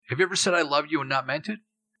Have you ever said I love you and not meant it?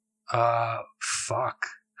 Fuck.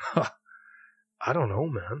 I don't know,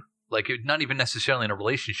 man. Like, not even necessarily in a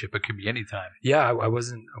relationship. It could be anytime. Yeah, I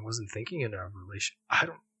wasn't thinking in a relation.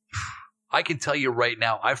 I can tell you right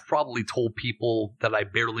now, I've probably told people that I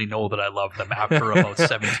barely know that I love them after about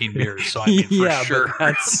 17 beers. So I mean, for sure.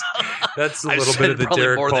 But that's a little bit of the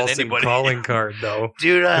Derek Paulson calling card, though.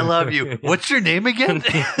 Dude, I love you. What's your name again?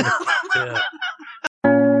 Yeah.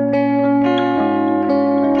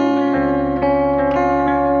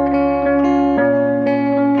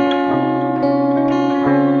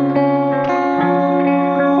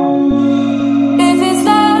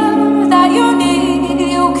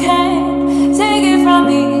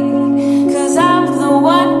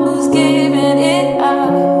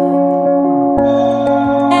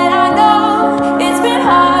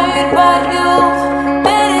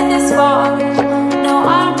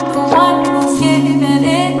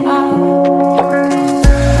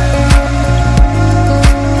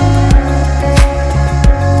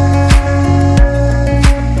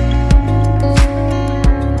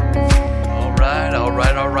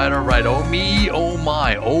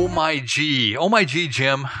 Oh my G,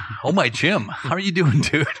 Jim. Oh my Jim. How are you doing,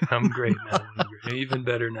 dude? I'm great, man. Even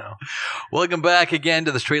better now. Welcome back again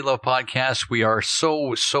to the Straight Love Podcast. We are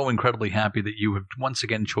so incredibly happy that you have once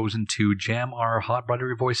again chosen to jam our hot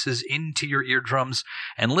buttery voices into your eardrums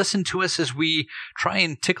and listen to us as we try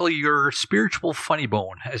and tickle your spiritual funny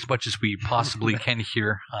bone as much as we possibly can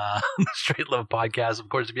here on the Straight Love Podcast. Of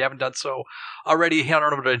course, if you haven't done so already, head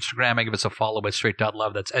on over to Instagram and give us a follow at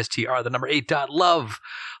straight.love. That's STR8.love.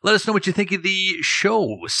 Let us know what you think of the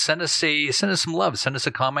show. Send us some love. Send us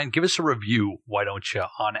a comment. Give us a review. Why don't you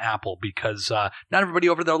on Apple? Because not everybody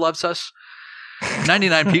over there loves us.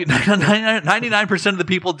 99% of the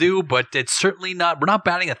people do, but it's certainly not. We're not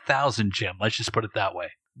batting 1,000, Jim. Let's just put it that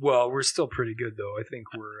way. Well, we're still pretty good, though. I think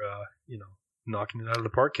we're knocking it out of the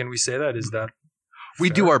park. Can we say that? Is that? We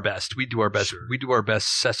do our best. We do our best. Sure. We do our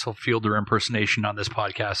best Cecil Fielder impersonation on this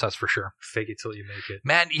podcast. That's for sure. Fake it till you make it.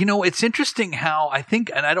 Man, it's interesting how I think,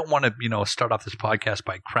 and I don't want to, start off this podcast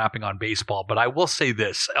by crapping on baseball, but I will say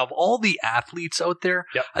this. Of all the athletes out there,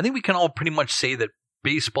 yep. I think we can all pretty much say that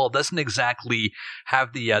baseball doesn't exactly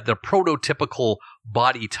have the prototypical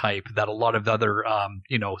body type that a lot of other,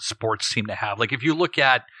 sports seem to have. Like if you look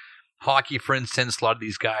at hockey, for instance, a lot of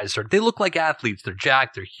these guys they look like athletes. They're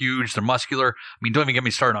jacked, they're huge, they're muscular. I mean, don't even get me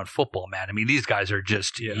started on football, man. I mean, these guys are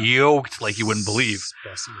just yoked like you wouldn't believe.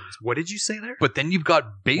 Specimens. What did you say there? But then you've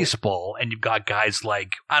got baseball, and you've got guys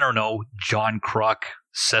like, I don't know, John Kruk,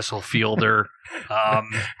 Cecil Fielder.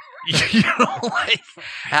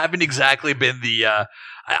 Haven't exactly been the.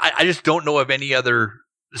 I just don't know of any other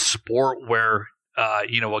sport where a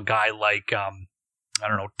guy like I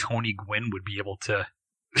don't know, Tony Gwynn would be able to.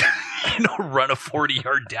 Run a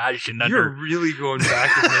 40-yard dash and under. You're really going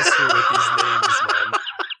back in history with these names,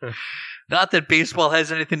 man. Not that baseball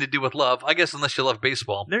has anything to do with love, I guess, unless you love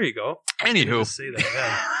baseball. There you go. Anywho, say that.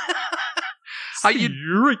 Yeah. How you?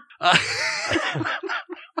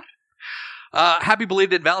 Happy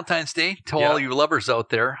belated Valentine's Day to all you lovers out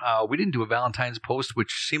there. We didn't do a Valentine's post,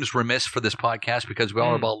 which seems remiss for this podcast because we're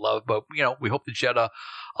all about love. But, we hope that you had a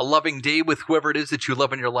loving day with whoever it is that you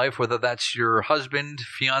love in your life, whether that's your husband,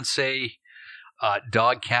 fiance,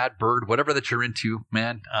 dog, cat, bird, whatever that you're into,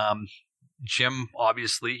 man. Jim,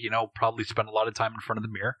 obviously, probably spent a lot of time in front of the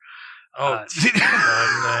mirror. Oh, come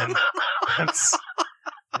on, man. That's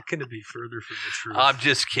not going to be further from the truth. I'm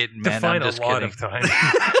just kidding, man. I'm just a lot kidding. of time.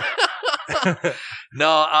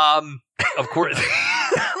 No, of course.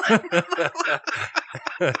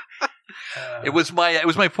 It was my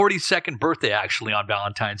 42nd birthday actually on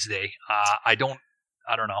Valentine's Day. I don't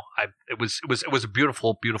know. It was a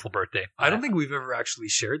beautiful birthday. I don't think we've ever actually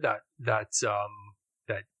shared that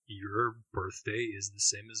your birthday is the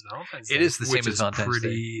same as Valentine's Day. It is the same as Valentine's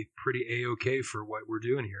Day. Pretty A-okay for what we're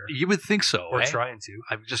doing here. You would think so. Or trying to.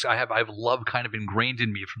 I have love kind of ingrained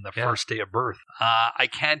in me from the first day of birth. I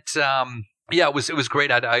can't. It was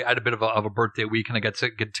great. I had a bit of a birthday week, and I got to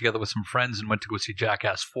get together with some friends and went to go see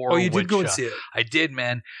Jackass 4. Oh, you did go and see it? I did,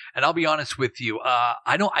 man. And I'll be honest with you.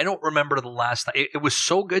 I don't remember the last time. It was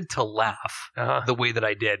so good to laugh the way that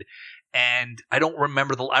I did. And I don't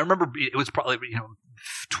remember I remember it was probably,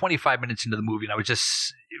 25 minutes into the movie, and I was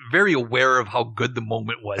just very aware of how good the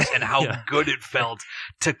moment was and how good it felt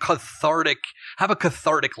to have a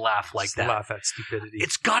cathartic laugh like that. Laugh at stupidity.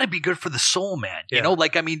 It's got to be good for the soul, man. Yeah.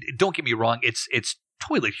 Don't get me wrong. It's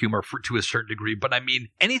toilet humor to a certain degree, but I mean,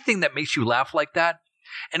 anything that makes you laugh like that.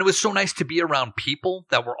 And it was so nice to be around people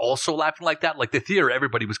that were also laughing like that. Like the theater,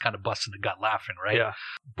 everybody was kind of busting the gut laughing, right? Yeah.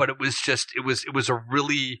 But it was just, it was a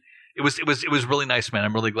really It was really nice, man.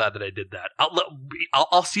 I'm really glad that I did that.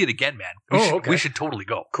 I'll see it again, man. We should totally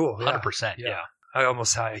go. Cool. 100%. Yeah. I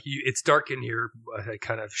almost had it's dark in here. I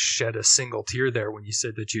kind of shed a single tear there when you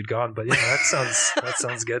said that you'd gone, but yeah, that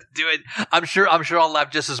sounds good. Dude, I'm sure I'll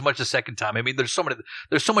laugh just as much the second time. I mean, there's so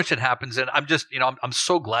much that happens, and I'm just, I'm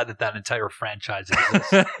so glad that entire franchise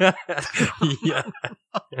exists. Yeah.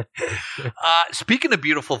 Speaking of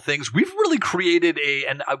beautiful things, we've really created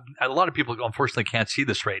a lot of people unfortunately can't see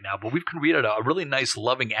this right now, but we've created a really nice,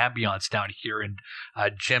 loving ambiance down here in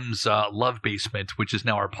Jim's love basement, which is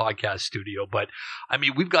now our podcast studio. But I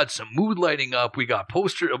mean, we've got some mood lighting up. We got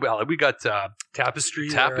posters. Well, we got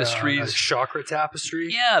tapestries, a chakra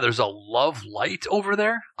tapestry. Yeah, there's a love light over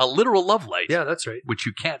there, a literal love light. Yeah, that's right. Which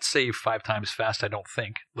you can't say 5 times fast, I don't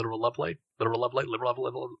think. Literal love light, literal love light, literal love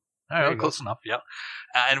light. All right, close enough. Yeah,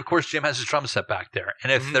 and of course, Jim has his drum set back there.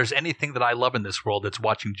 And if there's anything that I love in this world, it's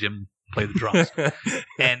watching Jim play the drums.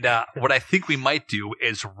 And what I think we might do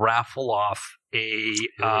is raffle off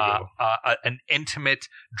an intimate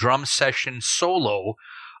drum session solo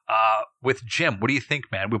with Jim. What do you think,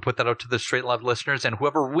 man? We put that out to the Straight Love listeners, and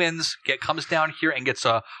whoever wins comes down here and gets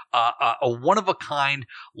a one of a kind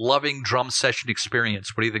loving drum session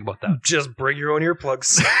experience. What do you think about that? Just bring your own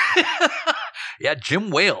earplugs. Yeah, Jim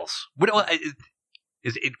wails.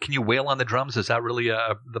 Can you wail on the drums? Is that really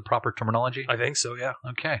the proper terminology? I think so, yeah.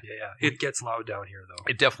 Okay. Yeah. It gets loud down here, though.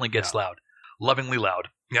 It definitely gets loud. Lovingly loud.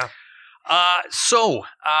 Yeah. So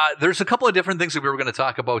there's a couple of different things that we were going to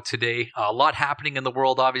talk about today. A lot happening in the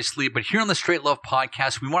world, obviously. But here on the Straight Love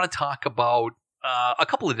Podcast, we want to talk about a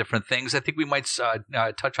couple of different things. I think we might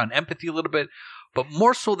touch on empathy a little bit. But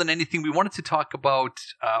more so than anything, we wanted to talk about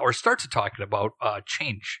or start to talking about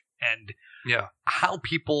change and how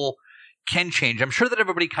people can change. I'm sure that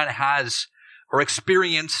everybody kind of has or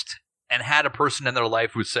experienced and had a person in their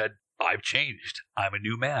life who said, I've changed. I'm a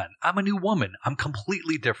new man. I'm a new woman. I'm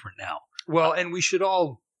completely different now. Well, and we should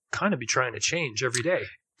all kind of be trying to change every day.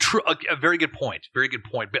 True. A very good point. Very good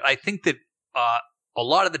point. But I think that a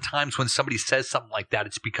lot of the times when somebody says something like that,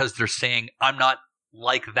 it's because they're saying, I'm not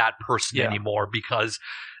like that person anymore because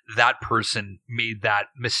that person made that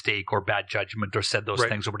mistake or bad judgment or said those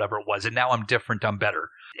things or whatever it was. And now I'm different. I'm better.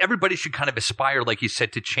 Everybody should kind of aspire, like you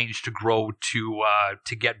said, to change, to grow,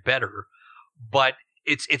 to get better. But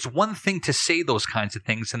it's one thing to say those kinds of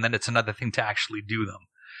things, and then it's another thing to actually do them.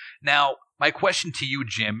 Now, my question to you,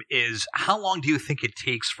 Jim, is how long do you think it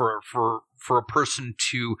takes for a person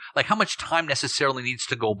to, like, how much time necessarily needs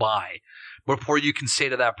to go by before you can say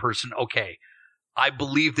to that person, okay, I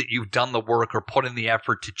believe that you've done the work or put in the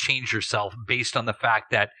effort to change yourself based on the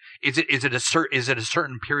fact that is it a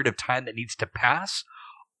certain period of time that needs to pass,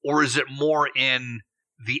 or is it more in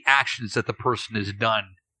the actions that the person has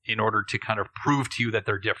done in order to kind of prove to you that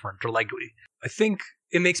they're different? Or like, I think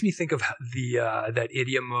it makes me think of the that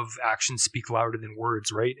idiom of actions speak louder than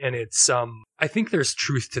words, right? And it's I think there's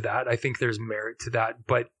truth to that. I think there's merit to that,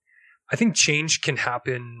 but I think change can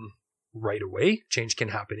happen right away. Change can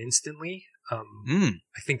happen instantly. I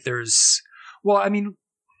think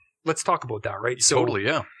let's talk about that, right? So totally,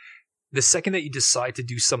 yeah. The second that you decide to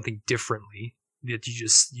do something differently, that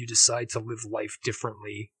you decide to live life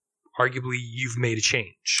differently, arguably you've made a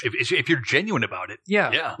change. If you're genuine about it.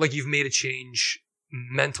 Yeah. Like you've made a change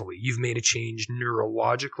mentally. You've made a change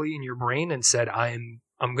neurologically in your brain and said, I'm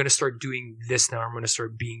going to start doing this now. I'm going to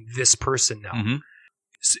start being this person now. Mm-hmm.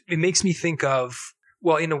 So it makes me think of,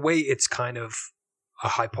 well, in a way, it's kind of a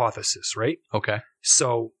hypothesis, right? Okay.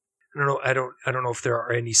 So I don't know if there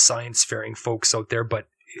are any science-faring folks out there, but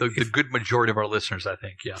the good majority of our listeners, I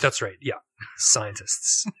think, yeah. That's right. Yeah.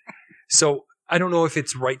 Scientists. So I don't know if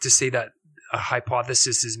it's right to say that a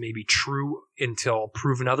hypothesis is maybe true until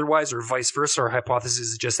proven otherwise, or vice versa, or a hypothesis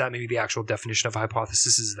is just that. Maybe the actual definition of a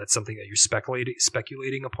hypothesis is that something that you're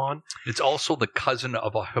speculating upon. It's also the cousin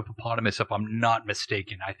of a hippopotamus, if I'm not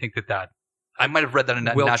mistaken. I think that I might have read that in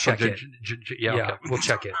that National Yeah, okay. We'll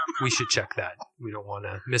check it. We should check that. We don't want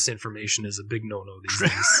to. Misinformation is a big no-no these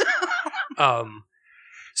days.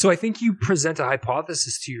 So I think you present a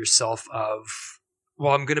hypothesis to yourself of,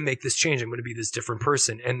 well, I'm going to make this change. I'm going to be this different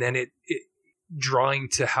person. And then it drawing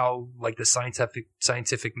to how like the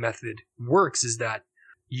scientific method works is that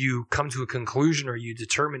you come to a conclusion or you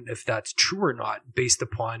determine if that's true or not based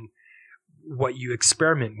upon what you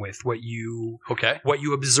experiment with, what you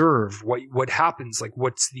observe, what happens, like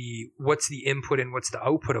what's the input and what's the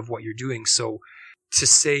output of what you're doing. So to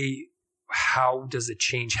say how does a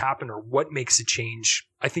change happen or what makes a change,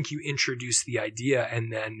 I think you introduce the idea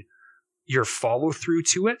and then your follow through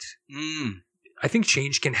to it. I think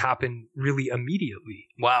change can happen really immediately.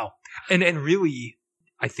 Wow. And really,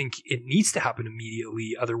 I think it needs to happen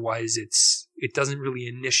immediately. Otherwise, it doesn't really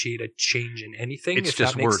initiate a change in anything. It's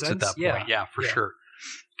just words at that point. Yeah, for sure.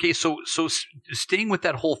 Okay, so staying with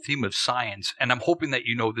that whole theme of science, and I'm hoping that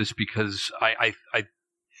you know this because I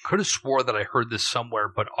could have swore that I heard this somewhere,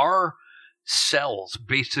 but our cells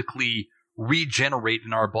basically regenerate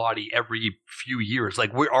in our body every few years.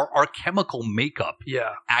 Like our chemical makeup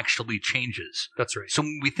actually changes. That's right. So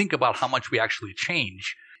when we think about how much we actually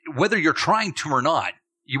change, whether you're trying to or not,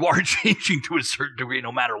 you are changing to a certain degree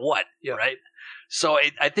no matter what, right? So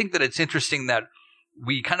I think that it's interesting that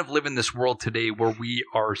we kind of live in this world today where we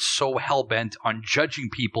are so hell-bent on judging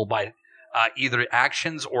people by either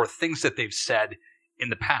actions or things that they've said in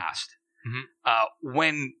the past. Mm-hmm.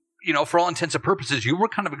 When, for all intents and purposes, you were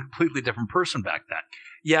kind of a completely different person back then.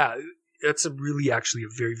 Yeah, that's a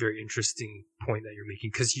very, very interesting point that you're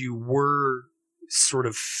making, because you were sort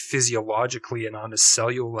of physiologically and on a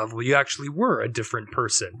cellular level, you actually were a different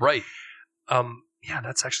person. Right. Yeah,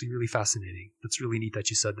 that's actually really fascinating. That's really neat that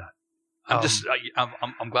you said that.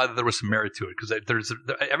 I'm glad that there was some merit to it, because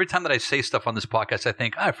every time that I say stuff on this podcast, I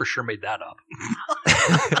think I for sure made that up.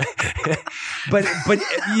 but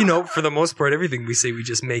for the most part, everything we say we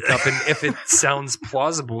just make up, and if it sounds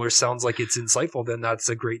plausible or sounds like it's insightful, then that's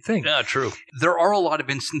a great thing. Yeah, true. There are a lot of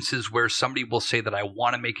instances where somebody will say that I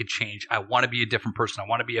want to make a change, I want to be a different person, I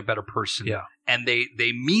want to be a better person, and they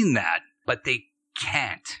mean that, but they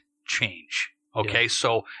can't change. Okay,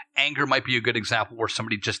 so anger might be a good example where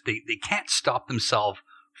somebody just they can't stop themselves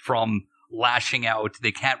from lashing out.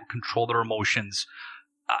 They can't control their emotions.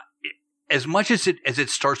 As much as it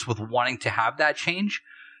starts with wanting to have that change,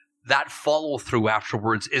 that follow through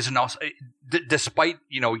afterwards isn't also, despite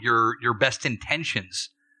your best intentions,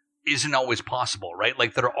 isn't always possible, right?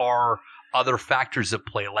 Like there are other factors at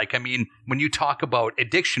play. Like, I mean, when you talk about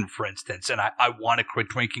addiction, for instance, and I want to quit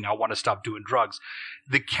drinking, I want to stop doing drugs,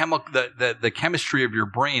 the chemistry of your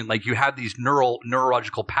brain, like you have these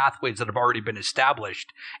neurological pathways that have already been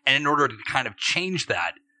established. And in order to kind of change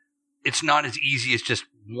that, it's not as easy as just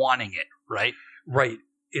wanting it, right? Right.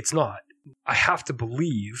 It's not. I have to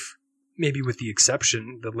believe, maybe with the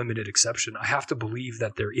limited exception, I have to believe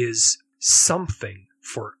that there is something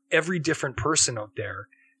for every different person out there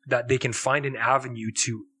that they can find an avenue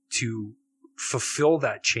to fulfill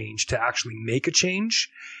that change, to actually make a change.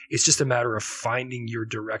 It's just a matter of finding your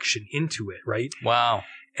direction into it, right? Wow.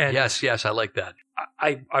 And yes, I like that.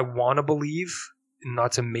 I want to believe,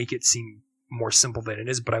 not to make it seem more simple than it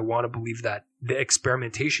is, but I want to believe that the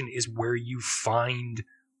experimentation is where you find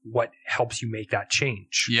what helps you make that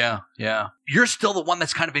change. Yeah. You're still the one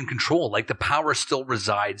that's kind of in control. Like the power still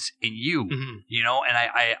resides in you, and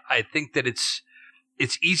I think that it's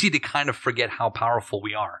easy to kind of forget how powerful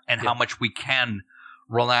we are and how much we can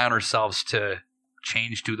rely on ourselves to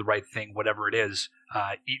change, do the right thing, whatever it is,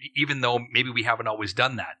 even though maybe we haven't always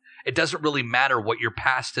done that. It doesn't really matter what your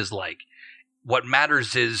past is like. What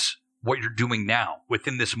matters is what you're doing now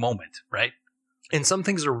within this moment, right? And some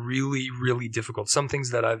things are really, really difficult. Some things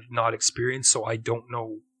that I've not experienced, so I don't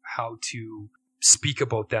know how to speak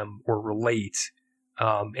about them or relate.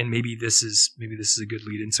 And maybe this is a good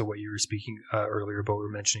lead into what you were speaking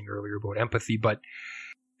mentioning earlier about empathy. But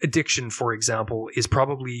addiction, for example, is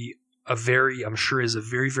probably a very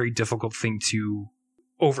very difficult thing to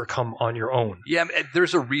overcome on your own. Yeah,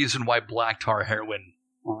 there's a reason why black tar heroin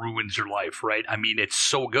ruins your life, right? I mean, it's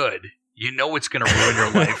so good. You know it's going to ruin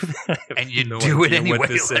your life, and you do it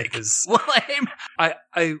anyway.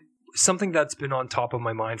 I something that's been on top of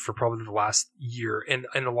my mind for probably the last year, and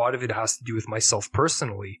a lot of it has to do with myself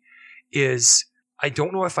personally, is I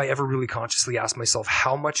don't know if I ever really consciously asked myself,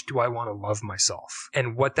 how much do I want to love myself?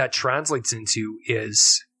 And what that translates into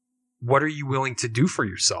is, what are you willing to do for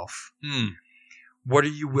yourself? What are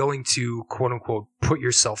you willing to, quote unquote, put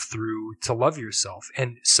yourself through to love yourself?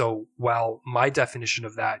 And so while my definition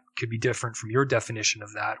of that could be different from your definition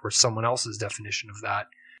of that or someone else's definition of that,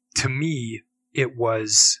 to me, it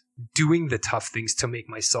was doing the tough things to make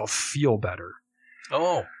myself feel better.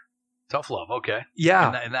 Oh, tough love. Okay.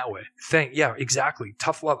 Yeah. In that way. Yeah, exactly.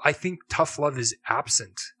 Tough love. I think tough love is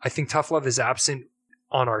absent. I think tough love is absent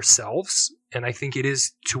on ourselves. And I think it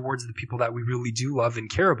is towards the people that we really do love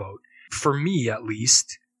and care about. For me, at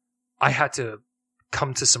least, I had to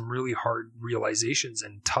come to some really hard realizations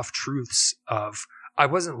and tough truths of I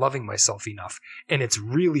wasn't loving myself enough. And it's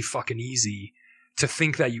really fucking easy to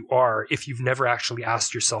think that you are if you've never actually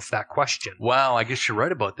asked yourself that question. Wow, I guess you're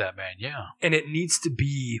right about that, man. Yeah. And it needs to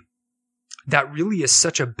be, that really is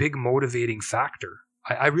such a big motivating factor.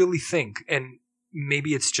 I really think, and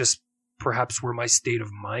maybe it's just perhaps where my state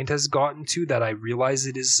of mind has gotten to, that I realize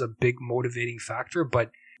it is a big motivating factor,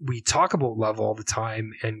 but we talk about love all the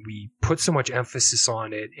time and we put so much emphasis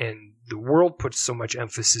on it and the world puts so much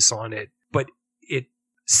emphasis on it, but it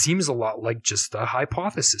seems a lot like just a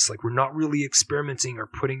hypothesis. Like we're not really experimenting or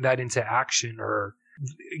putting that into action, or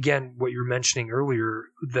again, what you were mentioning earlier,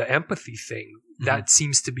 the empathy thing, that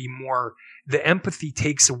seems to be more, the empathy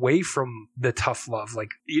takes away from the tough love. Like,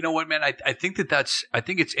 you know what, man, I think I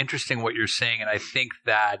think it's interesting what you're saying. And I think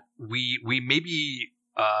that we maybe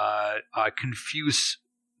confuse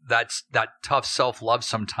that tough self-love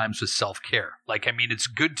sometimes with self-care. Like, I mean, it's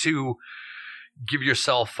good to give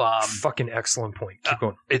yourself fucking excellent point. Keep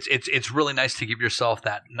going. It's really nice to give yourself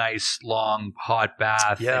that nice long hot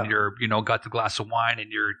bath, and you're got the glass of wine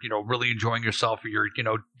and you're really enjoying yourself, or you're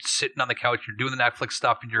sitting on the couch, you're doing the Netflix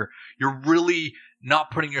stuff, and you're really not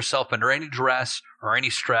putting yourself under any duress or any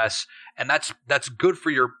stress, and that's good for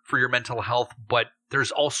your mental health. But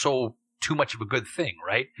there's also too much of a good thing,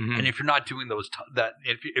 right? And if you're not doing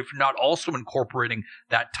if you're not also incorporating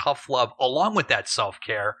that tough love along with that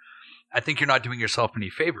self-care, I think you're not doing yourself any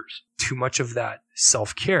favors. Too much of that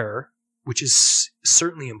self-care, which is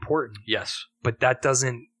certainly important. Yes. But that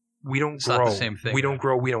doesn't, we don't it's grow. Not the same thing. We don't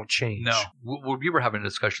grow, we don't change. No. We were having a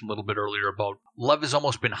discussion a little bit earlier about love has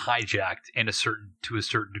almost been hijacked to a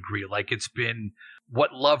certain degree. Like it's been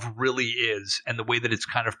what love really is, and the way that it's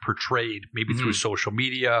kind of portrayed, maybe through social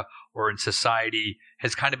media or in society,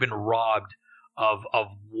 has kind of been robbed of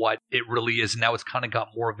what it really is. Now it's kind of got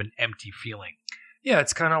more of an empty feeling. Yeah,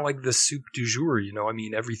 it's kind of like the soup du jour, I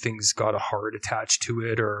mean, everything's got a heart attached to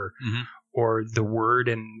it or the word,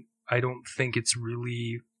 and I don't think it's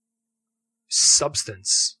really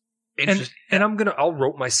substance. And I'll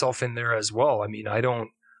rope myself in there as well. I mean,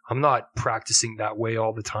 I'm not practicing that way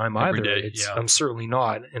all the time either. Every day, I'm certainly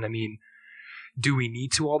not. And I mean, do we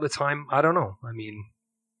need to all the time? I don't know. I mean,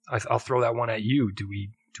 I'll throw that one at you. Do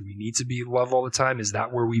we need to be in love all the time? Is that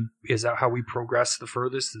how we progress the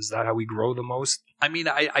furthest? Is that how we grow the most? I mean,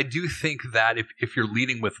 I do think that if you're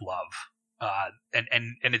leading with love,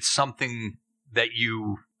 and it's something that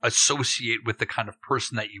you associate with the kind of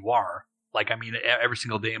person that you are. Like, I mean, every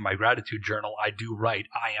single day in my gratitude journal, I do write,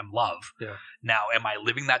 I am love. Yeah. Now, am I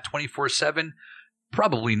living that 24/7?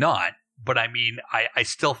 Probably not. But I mean, I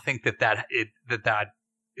still think that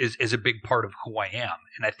is a big part of who I am.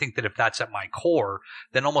 And I think that if that's at my core,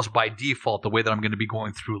 then almost by default, the way that I'm going to be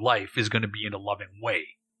going through life is going to be in a loving way.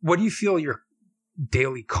 What do you feel your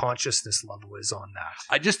daily consciousness level is on that?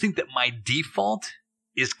 I just think that my default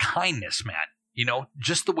is kindness, man.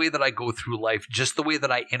 Just the way that I go through life, just the way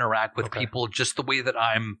that I interact with people, just the way that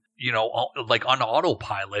I'm, like on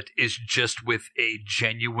autopilot is just with a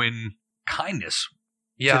genuine kindness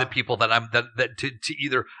to the people that I'm to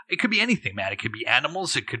either, it could be anything, man. It could be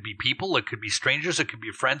animals, it could be people, it could be strangers, it could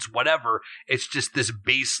be friends, whatever. It's just this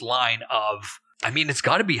baseline of, I mean, it's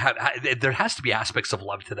got to be, there has to be aspects of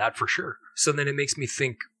love to that for sure. So then it makes me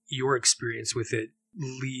think your experience with it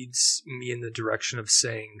leads me in the direction of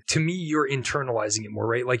saying, to me, you're internalizing it more,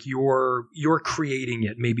 right? Like you're creating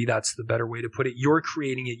it. Maybe that's the better way to put it. You're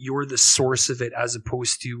creating it. You're the source of it, as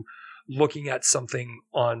opposed to looking at something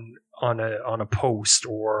on a post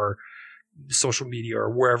or social media or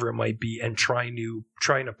wherever it might be and trying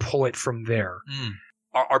to pull it from there.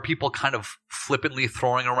 Are people kind of flippantly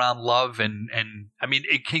throwing around love? And I mean,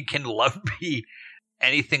 can love be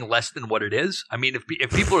anything less than what it is? I mean, if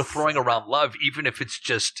people are throwing around love, even if it's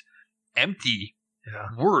just empty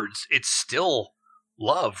words, it's still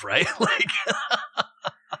love, right? Like,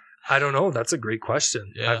 I don't know. That's a great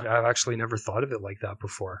question. Yeah. I've actually never thought of it like that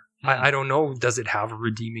before. I don't know. Does it have a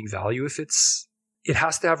redeeming value? It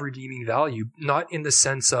has to have redeeming value, not in the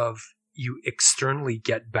sense of you externally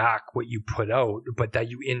get back what you put out, but that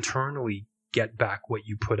you internally get back what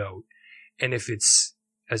you put out. And if it's,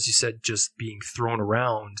 as you said, just being thrown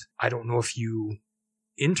around, I don't know if you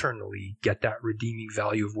internally get that redeeming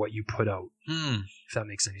value of what you put out. If that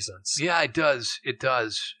makes any sense. Yeah, it does. It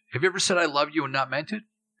does. Have you ever said I love you and not meant it?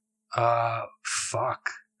 Fuck.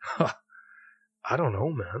 I don't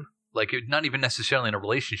know, man. Like, not even necessarily in a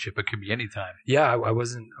relationship. It could be anytime. Yeah, I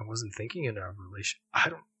wasn't thinking in a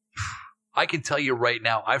relationship. I can tell you right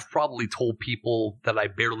now, I've probably told people that I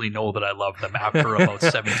barely know that I love them after about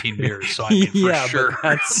 17 years. So I mean, for sure.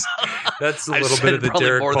 That's a little bit of the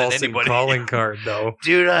Derek Paulson calling card, though.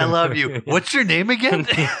 Dude, I love you. What's your name again?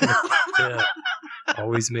 Yeah.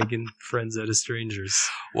 Always making friends out of strangers.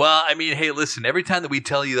 Well, I mean, hey, listen, every time that we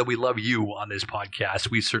tell you that we love you on this podcast,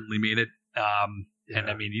 we certainly mean it. And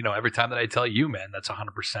I mean, every time that I tell you, man, that's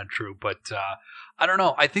 100% true. But I don't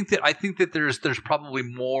know. I think that there's probably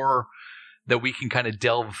more that we can kind of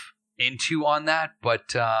delve into on that,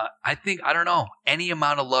 but I don't know. Any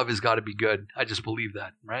amount of love has got to be good. I just believe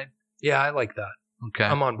that, right? Yeah, I like that. Okay.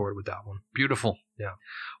 I'm on board with that one. Beautiful. Yeah.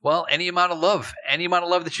 Well, any amount of love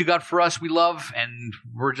that you got for us, we love, and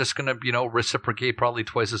we're just going to, reciprocate probably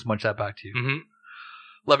twice as much that back to you. Mm-hmm.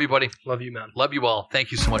 Love you, buddy. Love you, man. Love you all.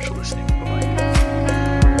 Thank you so much for listening. Bye-bye.